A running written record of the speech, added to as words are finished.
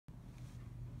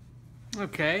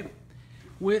Okay,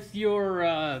 with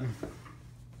your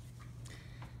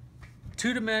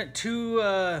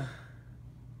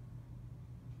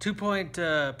two-point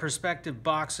perspective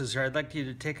boxes here, I'd like you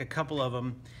to take a couple of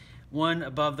them, one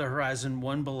above the horizon,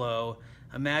 one below.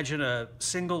 Imagine a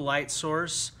single light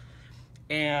source,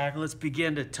 and let's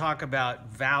begin to talk about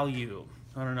value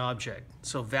on an object.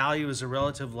 So value is a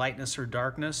relative lightness or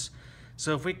darkness.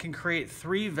 So if we can create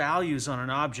three values on an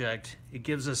object, it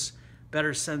gives us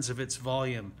better sense of its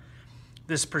volume.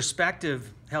 This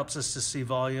perspective helps us to see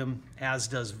volume, as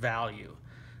does value.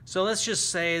 So let's just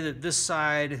say that this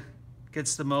side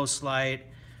gets the most light,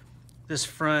 this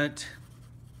front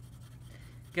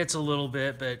gets a little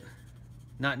bit, but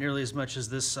not nearly as much as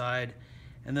this side,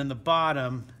 and then the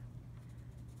bottom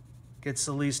gets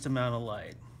the least amount of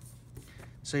light.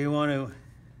 So you want to,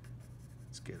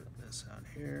 let's get this out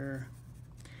here.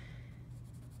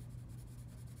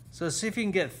 So see if you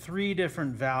can get three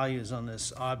different values on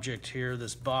this object here,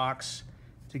 this box,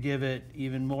 to give it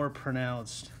even more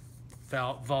pronounced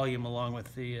volume along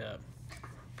with the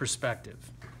perspective.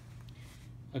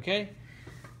 Okay?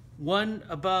 One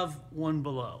above, one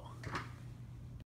below.